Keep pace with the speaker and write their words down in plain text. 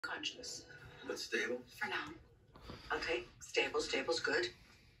conscious. But stable? For now. Okay, stable's good.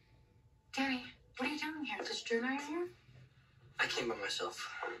 Danny, what are you doing here? Does Drew know you're here? I came by myself.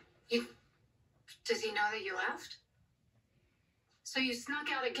 Does he know that you left? So you snuck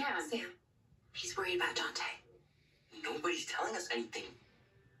out again? Sam, he's worried about Dante. Nobody's telling us anything.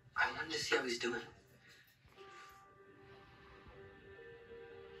 I wanted to see how he's doing.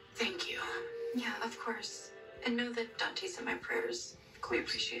 Thank you. Yeah, of course. And know that Dante's in my prayers. We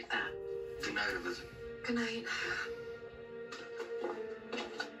appreciate that. Good night, Elizabeth. Good night.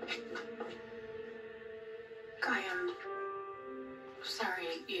 I am sorry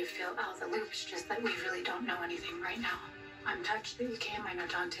you feel out of the loop. It's just that we really don't know anything right now. I'm touched that you came. I know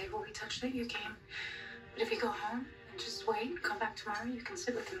Dante will be touched that you came. But if you go home and just wait, come back tomorrow, you can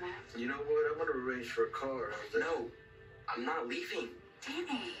sit with him there. You know what? I'm gonna arrange for a car. No, I'm not leaving.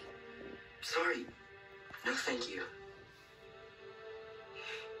 Danny. Sorry. No, thank you.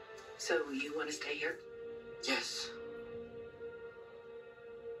 So you want to stay here? Yes.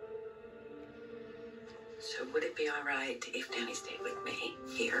 So would it be all right if Danny stayed with me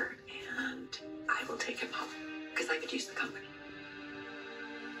here and I will take him home? Because I could use the company.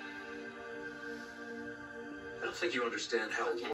 I don't think you understand how. Okay.